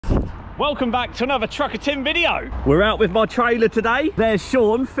Welcome back to another Trucker Tim video. We're out with my trailer today. There's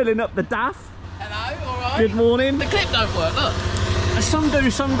Sean filling up the DAF. Hello, all right. Good morning. The clip don't work, look. Some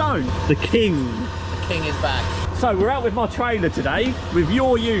do, some don't. The king. The king is back. So we're out with my trailer today, with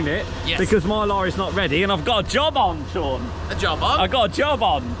your unit, yes, because my lorry's not ready and I've got a job on, Sean. A job on? I got a job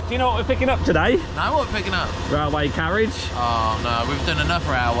on. Do you know what we're picking up today? No, what we're picking up? Railway carriage. Oh no, we've done enough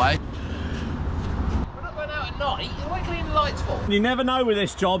railway. We're not going out at night. What are you cleaning the lights for? You never know with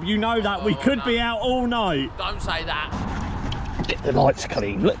this job, you know that. We could be out all night. Don't say that. Get the lights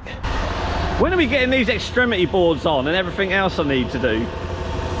clean, look. When are we getting these extremity boards on and everything else I need to do?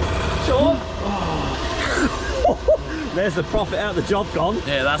 Sean? There's the profit out, the job gone.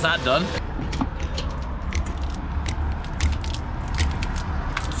 Yeah, that's that done.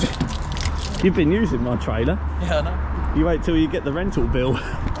 You've been using my trailer. Yeah, I know. You wait till you get the rental bill.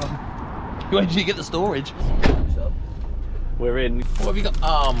 When did you get the storage? We're in. What have you got?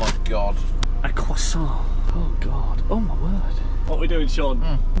 Oh my god. A croissant. Oh god. Oh my word. What are we doing,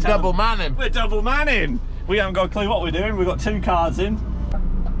 Sean? Double manning. We're double manning. We haven't got a clue what we're doing. We've got 2 cars in.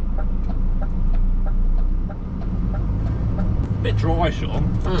 Bit dry, Sean.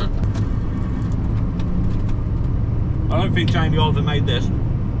 I don't think Jamie Oliver made this.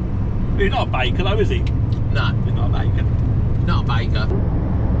 He's not a baker though, is he? No. He's not a baker. Not a baker.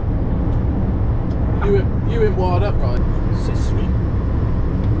 You in wired up, right? C'est sweet.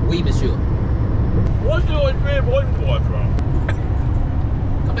 Oui, monsieur. What's the idea behind wired from?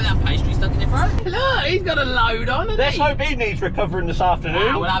 Got a bit of that pastry stuck in your throat. Look, he's got a load on, hasn't Let's he? hope he needs recovering this afternoon.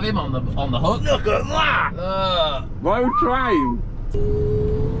 Ah, we'll have him on the hook. Look at that! Road train.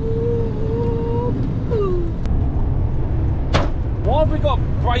 Why have we got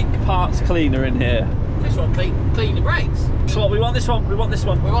brake parts cleaner in here? This one, clean the brakes. So what, we want this one, we want this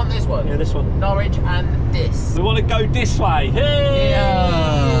one. We want this one. Yeah, this one. Norwich and this. We want to go this way. Hey!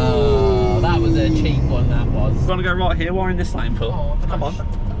 Yeah. That was a cheap one, that was. We want to go right here, we're in this lane, Phil. Oh, come on.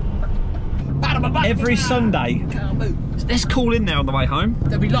 Every Sunday. Let's call in there on the way home.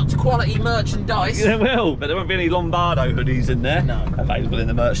 There'll be lots of quality merchandise. There will, but there won't be any Lombardo hoodies in there. No. Available in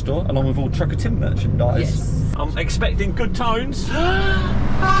the merch store, along with all Trucker Tim merchandise. Yes. I'm expecting good tones. What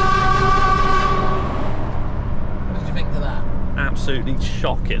did you think of that? Absolutely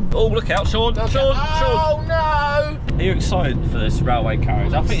shocking. Oh, look out, Sean. Okay. Sean, oh, no! Are you excited for this railway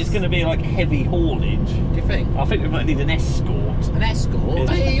carriage? I think it's going to be like heavy haulage. Do you think? I think we might need an escort. An escort?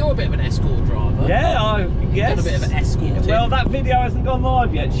 Hey, you're a bit of an escort driver. Yeah, yes. Done a bit of an escort. Well, that video hasn't gone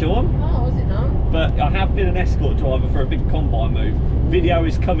live yet, Sean. Oh, is it not? But I have been an escort driver for a big combine move. Video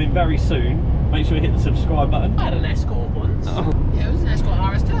is coming very soon. Make sure you hit the subscribe button. I had an escort once. Oh. Yeah, it was an escort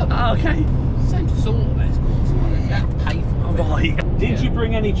RS Turbo. Oh, okay. Same sort of escort. So you have to pay for it. Right. Did you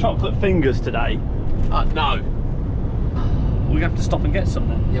bring any chocolate fingers today? No. We have to stop and get some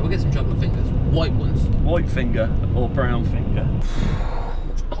then. Yeah, we'll get some chocolate fingers. White ones. White finger or brown finger.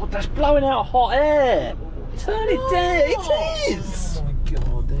 God, that's blowing out hot air. Turn it down. It is. Oh my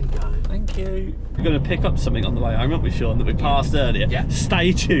god, there you go. Thank you. We're going to pick up something on the way home, aren't we, Sean, that we passed earlier? Yeah.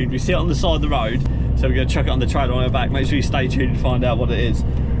 Stay tuned. We see it on the side of the road, so we're going to chuck it on the trailer on our back. Make sure you stay tuned to find out what it is.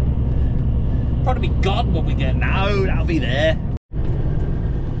 Probably be gone when we get. No, that'll be there.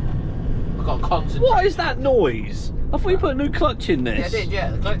 I've got to concentrate. What is that noise? I thought you put a new clutch in this. Yeah, I did, yeah.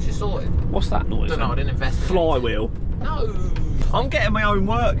 The clutch is sorted. What's that noise? Don't know, I didn't invest in it. Flywheel. No. I'm getting my own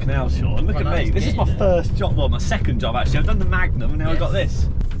work now, Sean. Look Well, at me. nice This is my getting it. first job, well, my second job actually. I've done the Magnum and now I've got this.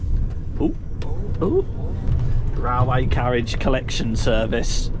 Ooh. Ooh. Railway carriage collection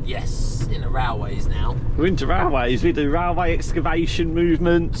service. Yes, in the railways now. We're into railways. We do railway excavation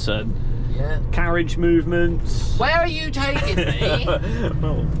movements and carriage movements. Where are you taking me?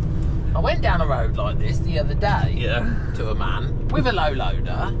 Oh. I went down a road like this the other day Yeah. to a man with a low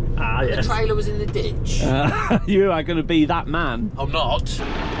loader. Ah, yes. The trailer was in the ditch. You are going to be that man. I'm not.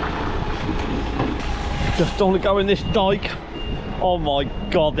 Just don't want to go in this dike. Oh my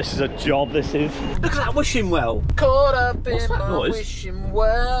god, this is a job, this is. Look at that wishing well. Caught up What's in that my noise? wishing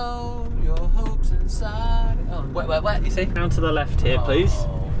well, your hopes inside. Oh, wait, you see? Down to the left here, please.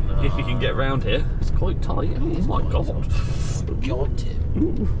 Oh, no. If you can get round here. It's quite tight. Oh my god. God, Tim.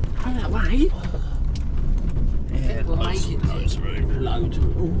 Ooh. Go that way. Yeah, we'll make it. Loads of room. Loads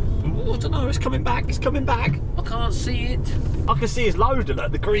of room. Ooh, I don't know, it's coming back, it's coming back. I can't see it. I can see his loader,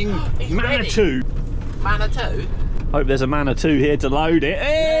 look, the green He's Manitou. Manitou? Hope there's a Manitou here to load it.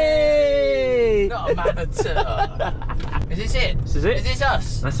 Hey! Not a Manitou. Is this it? This is it. Is this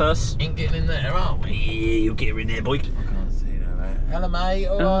us? That's us. Ain't getting in there, aren't we? Yeah, you'll get her in there, boy. I can't see that, mate. Hello, mate.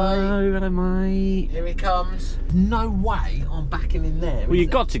 All right. Hello, mate. Here he comes. No way I'm backing in there. Well,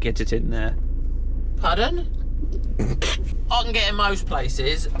 you've got to get it in there. Pardon? I can get in most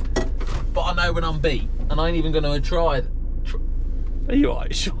places. but I know when I'm beat, and I ain't even going to try. Are you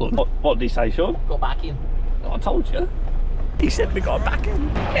alright, Sean? What did he say, Sean? Got back in. Oh, I told you. He said we got back in.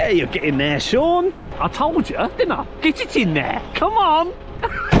 Yeah, you're getting there, Sean. I told you, didn't I? Get it in there. Come on.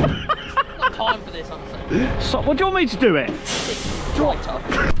 Not time for this, I'm saying. So, what do you want me to do it? Right,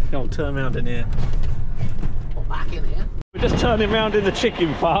 I'll turn around in here. Got back in here. We're just turning around in the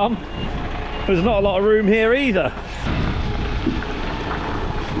chicken farm. There's not a lot of room here either.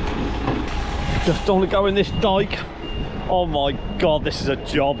 Just don't want to go in this dike. Oh my God, this is a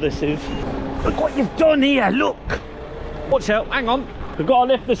job, this is. Look what you've done here, look. Watch out, hang on. We've got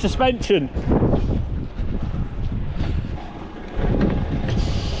to lift the suspension.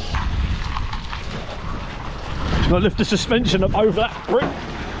 Got to lift the suspension up over that brick.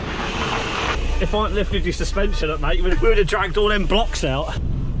 If I hadn't lifted your suspension up, mate, we would have dragged all them blocks out.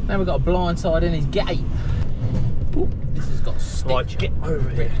 Now we've got a blind side in his gate. Ooh, this has got stitch. Right, get over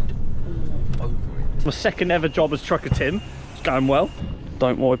here. Over it. My second ever job as Trucker Tim. It's going well.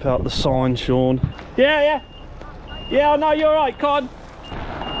 Don't wipe out the sign, Sean. Yeah. Yeah, I know, you're right, Con.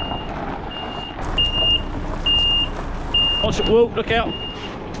 Watch it, whoa, look out.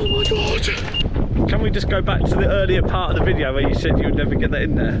 Oh my God. Can we just go back to the earlier part of the video where you said you would never get that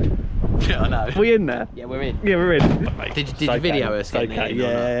in there? Yeah, I know. Are we in there? Yeah, we're in. Yeah, we're in. Did you video us getting it in?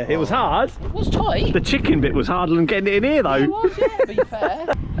 Yeah, it was hard. It was tight. The chicken bit was harder than getting it in here, though. It was, yeah, be fair.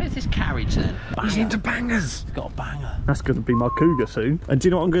 Where's this carriage then? He's into bangers. He's got a banger. That's going to be my Cougar soon. And do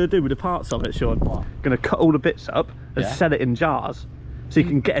you know what I'm going to do with the parts of it, Sean? What? Going to cut all the bits up and sell it in jars. So you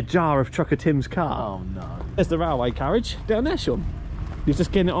can get a jar of Trucker Tim's car. Oh no. There's the railway carriage down there, Sean. He's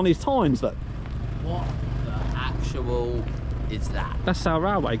just getting it on his tines, look. What the actual is that? That's our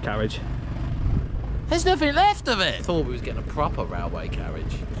railway carriage. There's nothing left of it. I thought we was getting a proper railway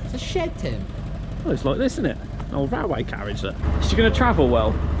carriage. It's a shed, Tim. Oh, it's like this, isn't it? An old railway carriage, look. Is she going to travel well?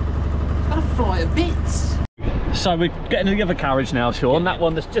 It's gonna fly to bits. So we're getting the other carriage now, Sean. That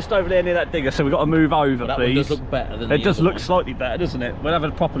one that's just over there near that digger, so we've got to move over, That please. one does look better than it does look one. slightly better, doesn't it? We'll have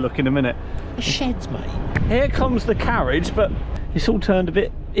a proper look in a minute. The sheds, mate. Here comes the carriage, but it's all turned a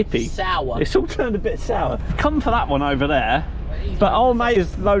bit ippy. Sour. It's all turned a bit sour. Come for that one over there. But old mate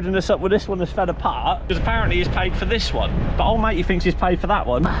is loading us up with this one that's fell apart, because apparently he's paid for this one. But old mate, he thinks he's paid for that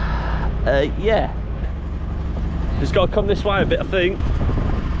one. Yeah. It's got to come this way a bit, I think.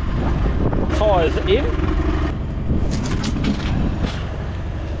 Tyres in.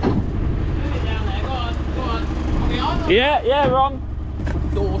 Yeah, we're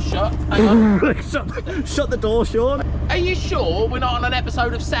on. Door shut. Hang on. Shut the door, Sean. Are you sure we're not on an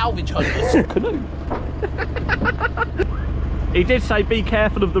episode of Salvage Hunters? Canoe. He did say be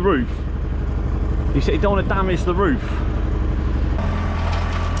careful of the roof. He said he don't want to damage the roof.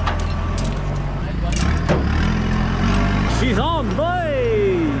 She's on,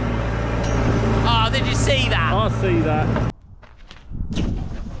 boy! Oh, did you see that? I see that.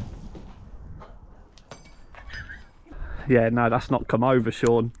 Yeah, no, that's not come over,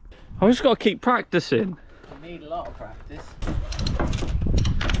 Sean. I've just got to keep practicing. You need a lot of practice.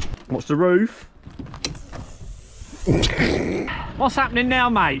 What's the roof? What's happening now,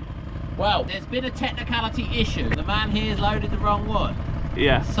 mate? Well, there's been a technicality issue. The man here's loaded the wrong one.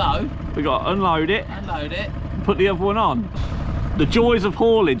 Yeah. So, We got to unload it, unload it. put the other one on. The joys of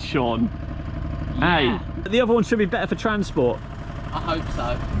haulage, Sean. Yeah. Hey, the other one should be better for transport. I hope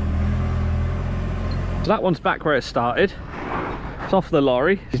so. So that one's back where it started. It's off the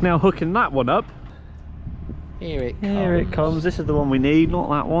lorry. He's now hooking that one up. Here it comes. Here it comes. This is the one we need, not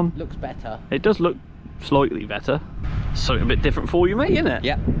that one. Looks better. It does look slightly better. Something a bit different for you, mate, isn't it?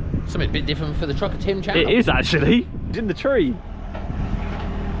 Yep. Something a bit different for the Trucker Tim channel. It is actually. It's in the tree.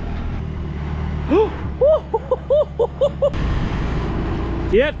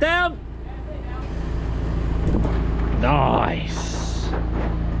 Yep, down. Nice.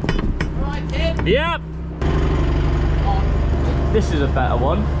 Right, Tim. Yep. This is a better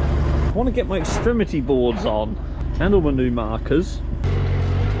one. I want to get my extremity boards on and all my new markers.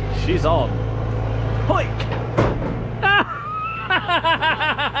 She's on. Hoik!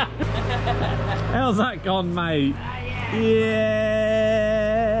 How's that gone, mate? Yeah!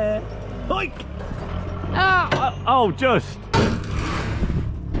 Hoik! Ah! Oh, just.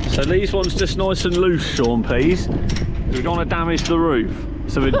 So these ones just nice and loose, Sean, please. We don't want to damage the roof.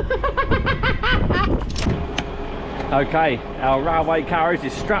 So we. Okay, our railway carriage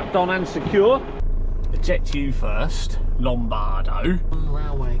is strapped on and secure. Eject you first, Lombardo. One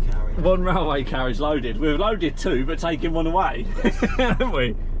railway carriage. One railway carriage loaded. We've loaded two, but taken one away, haven't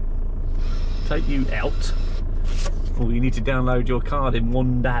we? Take you out. Oh, you need to download your card in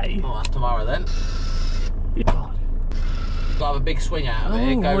one day. Oh, that's tomorrow then. God. got to have a big swing out of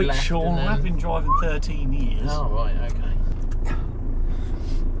it. Go right, left. Sean, Then... I've been driving 13 years. Oh, right, okay.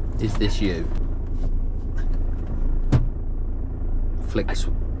 Is this you? Flick the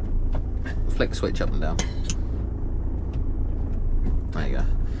switch up and down. There you go.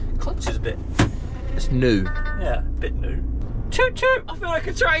 Clutch is a bit... It's new. Yeah, a bit new. Toot toot! I feel like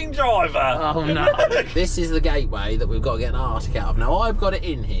a train driver! Oh no. This is the gateway that we've got to get an Arctic out of. Now I've got it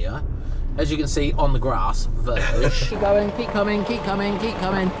in here, as you can see on the grass, verge. Keep going, keep coming, keep coming, keep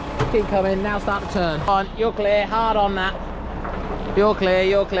coming, keep coming. Now start to turn. On, you're clear, hard on that. You're clear,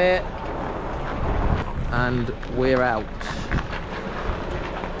 you're clear. And we're out.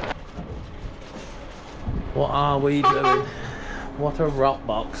 What are we doing? What a rock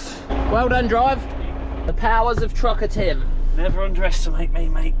box. Well done, drive. The powers of Trucker Tim. Never underestimate me,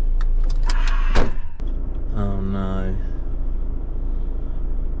 mate. Oh no.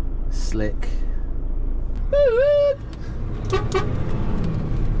 Slick.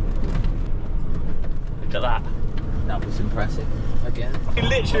 Look at that. That was impressive. Again. You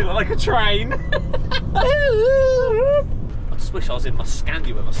literally look like a train. I just wish I was in my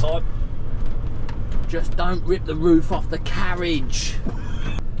Scandi with my side. Just don't rip the roof off the carriage.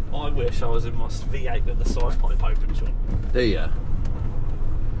 I wish I was in my V8 with the side pipe open, Sean. Do you?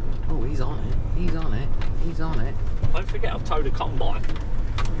 Oh, he's on it. He's on it. He's on it. Don't forget I've towed a combine.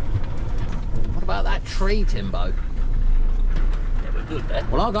 What about that tree, Timbo? Yeah, we're good there.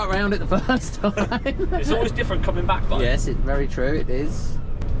 Well, I got round it the first time. It's always different coming back, though. Yes, it's very true. It is.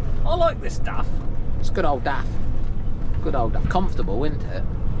 I like this DAF. It's good old DAF. Good old DAF. Comfortable, isn't it?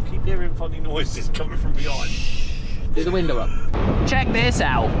 Keep hearing funny noises coming from behind. Do the window up. Check this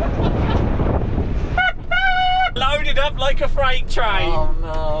out. Loaded up like a freight train. Oh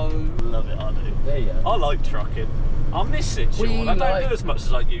no. Love it, I do. There you go. I like trucking. I miss it, Sean. I don't do as much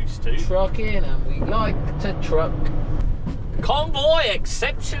as I used to. Trucking, and we like to truck. Convoy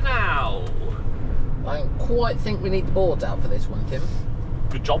exceptional. I don't quite think we need the boards out for this one, Tim.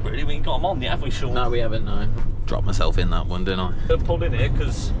 Good job, really. We ain't got them on yet, have we, Sean? No, we haven't, no. Dropped myself in that one, didn't I? I pulled in here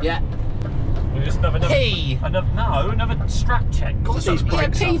because Yeah. we just another Key! another strap check. God, these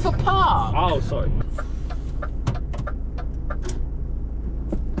brakes Key up. for park! Oh, sorry.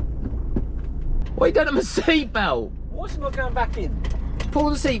 What you done to my seatbelt? Why's it not going back in? Pull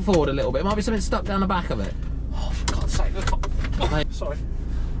the seat forward a little bit. Might be something stuck down the back of it. Oh, for God's sake, look. Oh, sorry.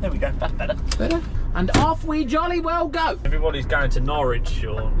 There we go, that's better. Better? And off we jolly well go. Everybody's going to Norwich,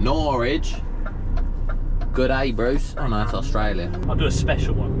 Sean. Norwich. Good, eh, Bruce? Oh no, that's Australia. I'll do a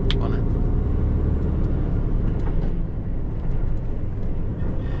special one. On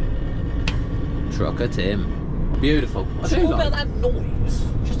it. Trucker Tim. Beautiful. I do What like about that noise?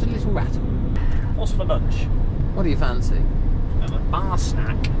 just a little rattle. What's for lunch? What do you fancy? A bar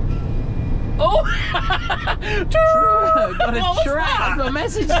snack. Oh! Got a What was track. that? That's my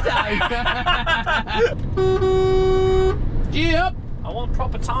message day. Yep. I want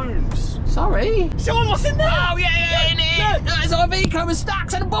proper tones. Sorry. Sean, what's in there? Oh yeah, in it. There's IV with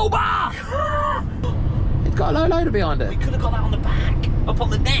stacks and a bull bar. It's got a low loader behind We it. could have got that on the back. Up on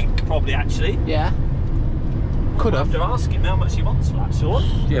the neck, probably, actually. Yeah. Could I'll have. have to ask him how much he wants for that, Sean.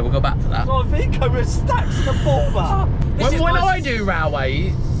 Yeah, we'll go back for that. Oh, Vico with stacks and a ball bar. When I do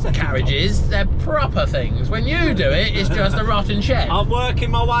railway carriages, they're proper things. When you do it, it's just a rotten shed. I'm working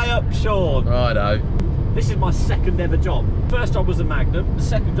my way up, Sean. Righto. This is my second ever job. First job was a Magnum. The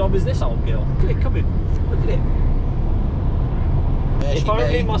second job is this old girl. Look at it, come in. Look at it. If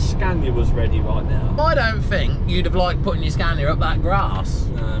only my Scania was ready right now. I don't think you'd have liked putting your Scania up that grass.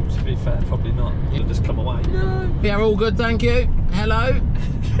 No, to be fair, probably not. You'll just come away. No. Yeah, all good, thank you. Hello.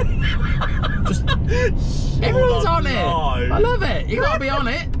 Just everyone's on it. I love it. You gotta be on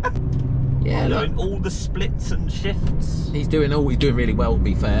it. Yeah, look. Doing all the splits and shifts. He's doing really well, to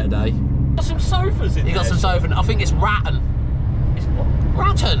be fair, today. Got some sofas in He there. got some sofa. I think it's rattan. It's what?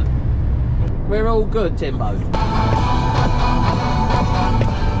 Rattan. We're all good, Timbo.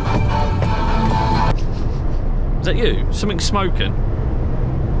 Is that you? Something smoking?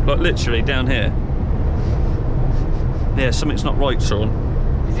 Like literally down here. Yeah, something's not right, Sean.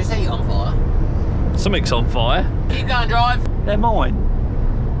 Is your seat on fire? Something's on fire. Keep going, drive. They're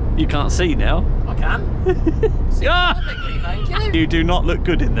mine. You can't see now. I can. See perfectly, thank you. You do not look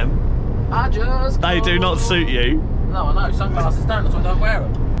good in them. I just. They do not suit you. No, I know. Sunglasses don't. That's why I don't wear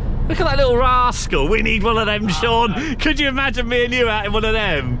them. Look at that little rascal. We need one of them, Sean. No. Could you imagine me and you out in one of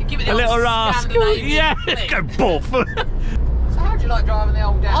them? Give it the A old little rascal. Scandinavian Yeah, flick. go buff. So how do you like driving the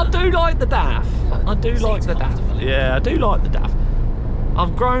old I down? do like the DAF. I do like the DAF. Yeah, I do like the DAF.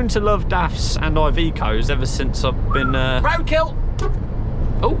 I've grown to love DAFs and Ivecos ever since I've been... Roadkill.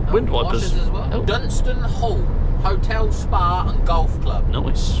 Oh, wind wipers. Washers as well. Oh. Dunstan Hall. Hotel, spa and golf club.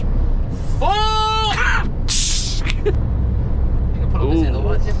 Nice. Full! You can put on this in the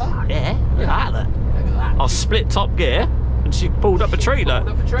white zipper? Yeah, look at that. Look at that. I split top gear and she pulled up a tree, look.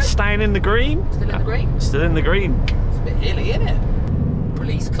 Pulled up a tree. Staying in the green. Still in the green? Still in the green. It's a bit hilly, isn't it?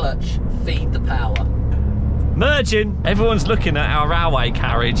 Release clutch, feed the power. Merging. Everyone's looking at our railway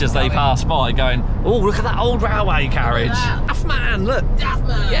carriage as they pass by going, oh, look at that old railway carriage. Daft man, look. Daft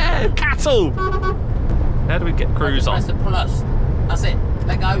man. Yeah, cattle. How do we get cruise on? Press the plus. That's it.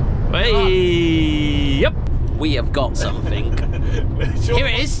 Let go. Hey, yep. We have got something. Here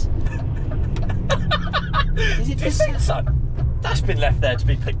it is. Is it Do you think so? That's been left there to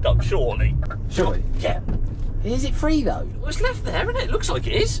be picked up, surely. Surely? Yeah. Is it free though? Well, it's left there, isn't it? Looks like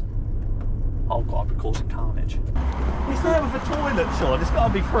it is. Oh God, we're causing carnage. He's there with a toilet, Sean. It's got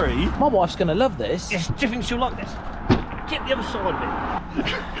to be free. My wife's going to love this. Yes, do you think she'll like this? Get the other side of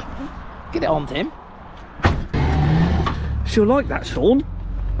it. Get it on, Tim. She'll like that, Sean.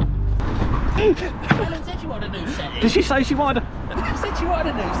 Helen said she wanted a new set. Did she say she wanted a... She said she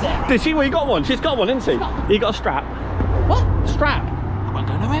wanted a new set. Did she? Well, you got one. She's got one, isn't she? You got a strap. What? Strap. I won't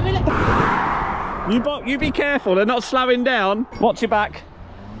go nowhere, will it? You be careful. They're not slowing down. Watch your back.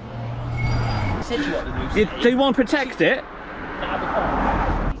 She said she wanted a new set. Do you want to protect it?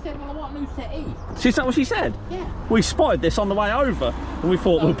 She said, well, I want a new settee. Is that what she said? Yeah. We spotted this on the way over and we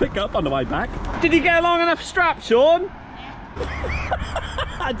thought we'll pick it up on the way back. Did you get a long enough strap, Sean?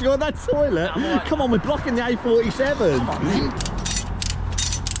 Do you want that toilet? No, right. Come on, we're blocking the A47. Come on, then.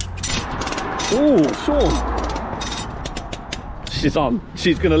 Oh, Sean. She's on.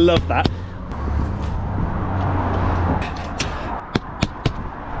 She's going to love that.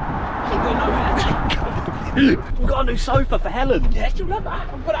 We've got a new sofa for Helen. Yeah, she'll love that.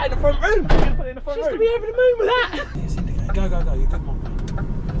 I'll put it in the front room. Put it in the front She's room. going to be over the moon with that. Go, you come on.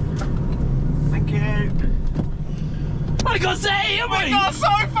 Thank you. I got a settee, haven't we? got a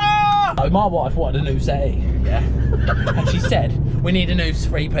sofa! Oh, my wife wanted a new settee, yeah. And she said, we need a new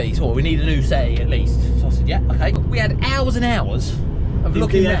three-piece, or we need a new settee at least. So I said, yeah, okay. We had hours and hours of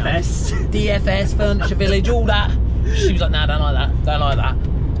looking DFS. around. DFS, Furniture Village, all that. She was like, no, don't like that, don't like that.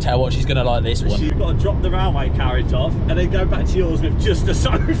 Tell her what, she's going to like this one. You've got to drop the railway carriage off and then go back to yours with just a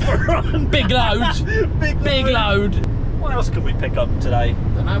sofa on. Big load. Big load. What else can we pick up today?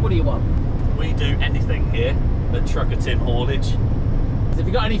 Don't know, what do you want? We do anything here at Trucker Tim Haulage. So if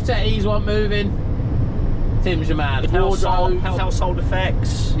you got any settees want moving, Tim's your man. Household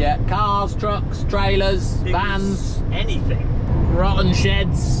effects. Yeah, cars, trucks, trailers, Things, vans, anything. rotten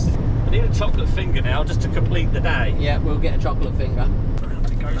sheds. I need a chocolate finger now just to complete the day. Yeah, we'll get a chocolate finger.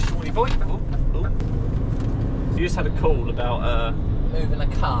 Round it goes, Shawnee boy. Ooh, ooh. You just had a call about Moving a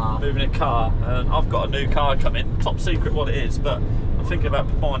car. moving a car, and I've got a new car coming. Top secret what it is, but I'm thinking about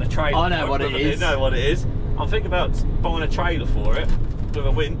buying a trailer. I know what it is. You know what it is. I'm thinking about buying a trailer for it with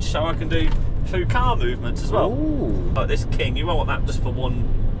a winch so I can do 2 car movements as well. Ooh. Like this King, you won't want that just for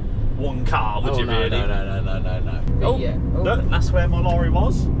one car, would you no, really? No. Oh, yeah. look, that's where my lorry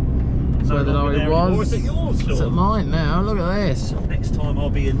was. Where the lorry was. Or is it yours, It's at Sean? mine now, look at this. Next time I'll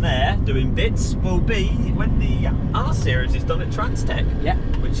be in there doing bits will be when the R series is done at Transtech. Yeah.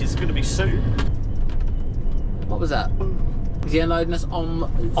 Which is going to be soon. What was that? Is he unloading us on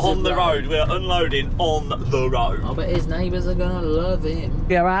The road. We're unloading on the road. I bet his neighbours are gonna love him.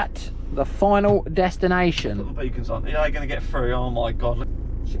 We are at the final destination. Put the beacons on. Are they going to get through? Oh my God. Look.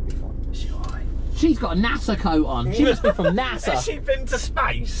 Should be fine. Is she alright? She's got a NASA coat on. She must be from NASA. Has she been to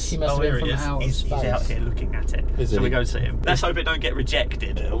space? She must have been here from he is. outer He's space. out here looking at it. Is so he? we go see him. Let's hope it don't get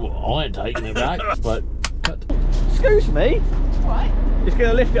rejected. Well, I ain't taking it back, but... Excuse me. Right. Just going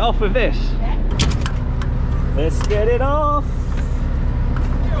to lift it off with this. Yeah. Let's get it off.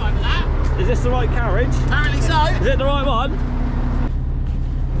 You're right with that. Is this the right carriage? Apparently so. Is it the right one?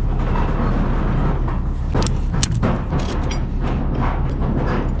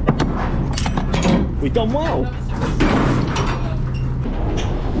 We've done well.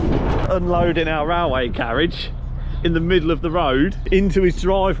 Unloading our railway carriage in the middle of the road into his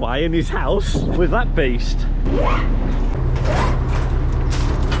driveway in his house with that beast.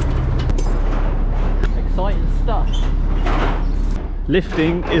 Exciting stuff.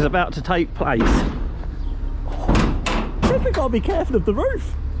 Lifting is about to take place. I think we've got to be careful of the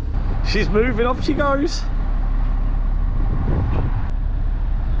roof. She's moving, up she goes.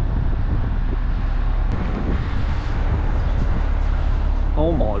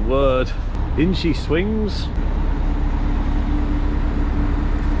 Oh my word. In she swings.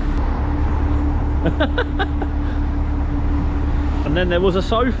 And then there was a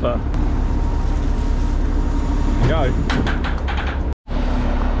sofa. Go.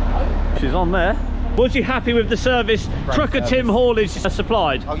 She's on there. Was you happy with the service Trucker service. Tim Haulage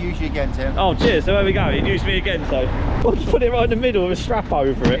supplied? I'll use you again, Tim. Oh, cheers. So there we go. He used me again, so we'll just put it right in the middle with a strap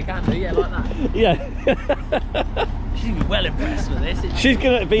over You it. can do, yeah, like that. Yeah. She's gonna be well impressed with this, isn't she? She's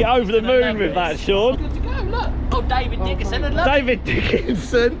going to be over the Gonna moon love with that, this. Sean. Good to go, look. Oh, David Dickinson, I love it. David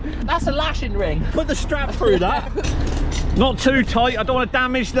Dickinson. That's a lashing ring. Put the strap through that. Not too tight. I don't want to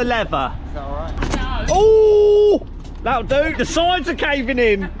damage the leather. Is that alright? No. Oh, that'll do. The sides are caving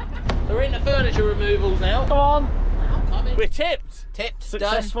in. We're in the furniture removals now. Come on. I'm coming. We're tipped. Tipped,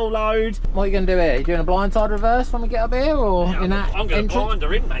 Successful load. What are you going to do here? You doing a blindside reverse when we get up here, or in that I'm going to entrance? blind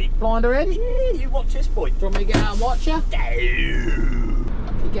her in, mate. Blind her in? Yeah, you watch this point. Do you want me to get out and watch her? No.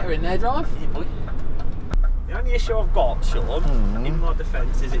 You get her in there, drive. Yeah, boy. The only issue I've got, Sean, in my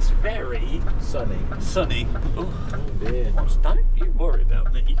defence, is it's very Sunny. sunny. Oh dear. Don't you worry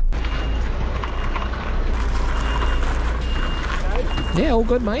about me. Yeah, all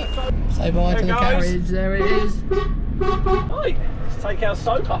good, mate. Say bye to the There it goes. carriage. There it is. Right, let's take our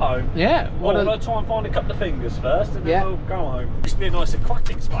sofa home. Yeah. Well, I'm going to try and find a couple of fingers first, and then Yeah. we'll go home. Used to be a nice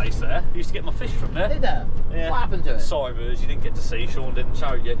aquatic space there. Used to get my fish from there. Did that? Yeah. What happened to it? Sorry, Rose, you didn't get to see. Sean didn't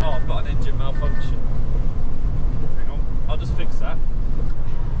show you. Oh, I've got an engine malfunction. Hang on, I'll just fix that.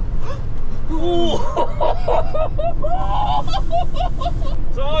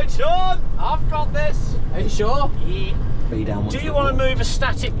 It's alright, Sean. I've got this. Are you sure? Yeah. Do you want to move a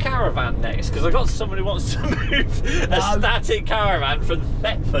static caravan next? Because I've got someone who wants to move a static caravan from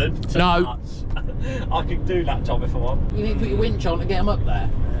Thetford to Nuts. I can do that job if I want. You need to put your winch on to get them up there.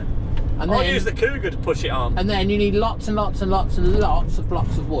 And I'll then, use the Cougar to push it on. and then you need lots and lots and lots and lots of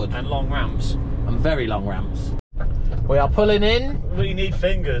blocks of wood. And long ramps. And very long ramps. We are pulling in. We need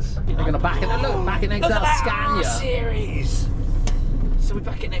fingers. We're going to back it. Look, back it next to that Scania. Series. So we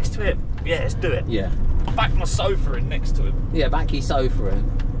back it next to him. Yeah, let's do it. Yeah. I'll back my sofa in next to him. Yeah, back your sofa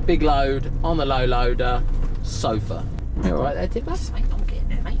in. Big load on the low loader. Sofa. You alright there, Tipper? Yes, mate, I'm getting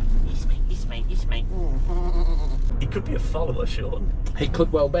there, mate. Yes, mate, yes, mate, yes, mate. He could be a follower, Sean. He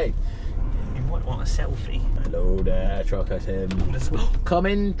could well be. He might want a selfie. Hello there, Trucker Tim. Come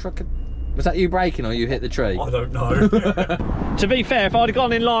in, Trucker. Was that you braking or you hit the tree? I don't know. To be fair, if I'd have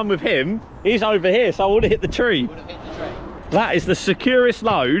gone in line with him, he's over here, so I would have hit the tree. Would have hit the tree. That is the securest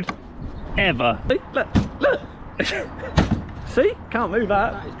load ever. See? Look, look. See? Can't move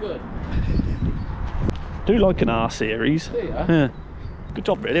that. That is good. Do like an R series. Do ya? Yeah. Good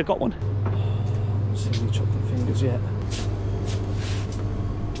job, really. I got one. See any chocolate fingers yet?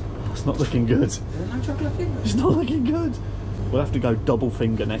 It's not looking good. No chocolate fingers. It's not looking good. We'll have to go double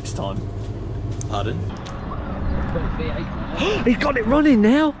finger next time. Pardon? He's got it running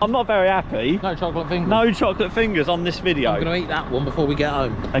now. I'm not very happy. No chocolate fingers. No chocolate fingers on this video. I'm going to eat that one before we get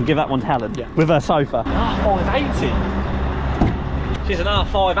home. And give that one to Helen. Yeah. With her sofa. R580. She's an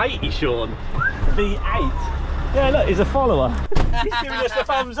R580, Sean. V8. Yeah, look, he's a follower. He's giving us a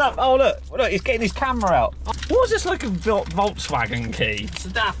thumbs up. Oh, look, he's getting his camera out. What was this like a Volkswagen key? It's a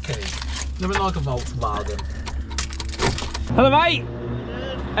daft key. Never like a Volkswagen. Hello, mate.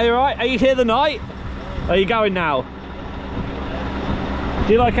 Are you alright? Are you here the night? Are you going now?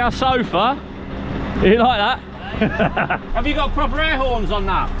 Do you like our sofa? Do you like that? Have you got proper air horns on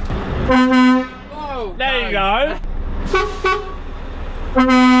that? Whoa! There you go.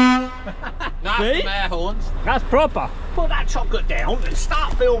 Nice See? air horns. That's proper. Put that chocolate down and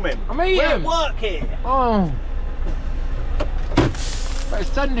start filming. I'm eating. We're at work here. Oh. But it's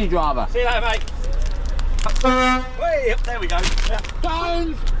Sunday driver. See you later, mate. Way up, there we go. Yeah.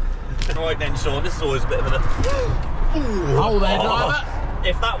 Don't! Right then, Sean, this is always a bit of a... Hold there, driver.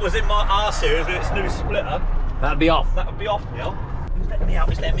 If that was in my R series with its new splitter, That'd be off. that would be off now. He's letting me out,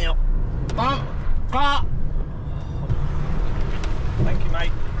 he's letting me out. Car. Thank you,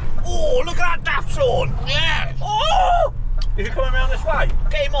 mate. Oh, look at that daft, Sean. Yeah. Oh! Is he coming around this way?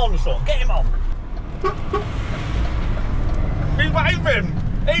 Get him on, Sean, get him on. He's waiting for him.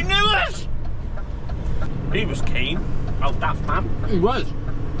 He knew us. He was keen. Oh, daft man. He was.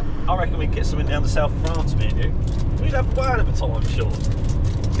 I reckon we can get something down the south of France, me and you. We'd have a whale of a time, Sean.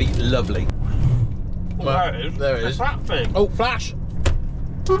 Be lovely. Well, there it is. There it That's is. that thing. Oh, flash.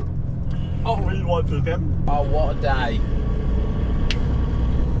 I'll really like it again. Oh, what a day.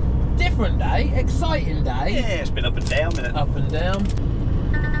 Different day, exciting day. Yeah, it's been up and down, isn't it? Up and down.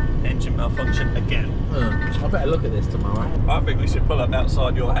 Engine malfunction again. I better look at this tomorrow. I think we should pull up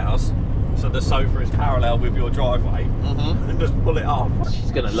outside your house so the sofa is parallel with your driveway and just pull it off.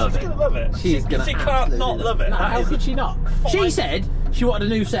 She's gonna love She's it. gonna love it. She's gonna She can't absolutely not love it. No, That how is could she not? She fine- said she wanted a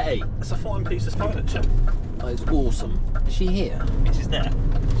new settee. It's a fine piece of furniture. Oh, it's awesome. Is she here? It is there.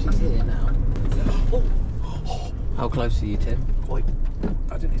 She's here now. Oh, How close are you, Tim? quite.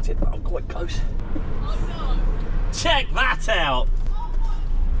 I didn't hit it, but I'm quite close. Check that out.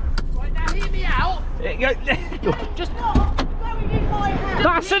 Right, now hear me out. Just Not going in my house.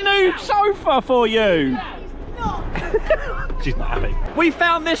 that's a new sofa for you. It's not. She's not happy. We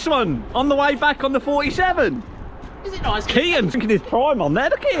found this one on the way back on the 47. Is it nice? Keaton's looking his prime on there.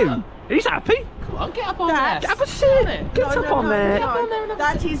 Look at him. He's happy. Come on, get up on Dad. there. Have a seat. Get up on there. No.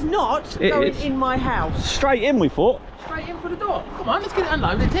 That is not going is. in my house. Straight in, we thought. Straight in for the door. Come on, let's get it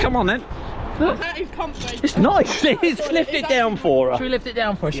unloaded. Come on then. That is comfy. It's nice. It's lift it down for her. Should we lift it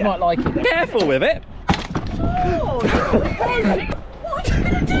down for her? She might like it. Careful with it. Oh, what are you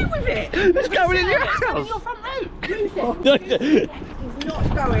going to do with it? It's going in your In house. your front room. It's not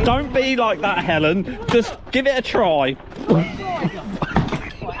going. Don't be like that, Helen. Just give it a try.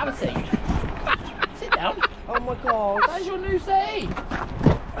 Right, have a seat. Sit down. Oh my god. That's your new settee.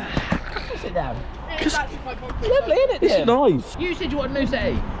 Sit down. It's actually quite comfy. Lovely, isn't it? It's dear? nice. You said you want a new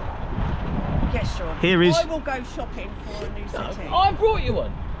settee. Yes, Sean. Here is- I will go shopping for a new settee. I brought you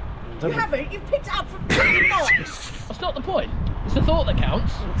one. You haven't. You've picked it up from mine. That's not the point. It's the thought that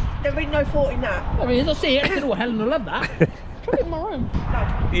counts. There ain't no thought in that. I mean, as I see it, I said, oh, Helen will love that. Try it in my room.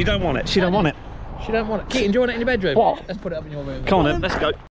 No. You don't want it. She don't want it. She don't want it. Keaton, do you want it in your bedroom? What? Let's put it up in your room. Come on then. Let's go.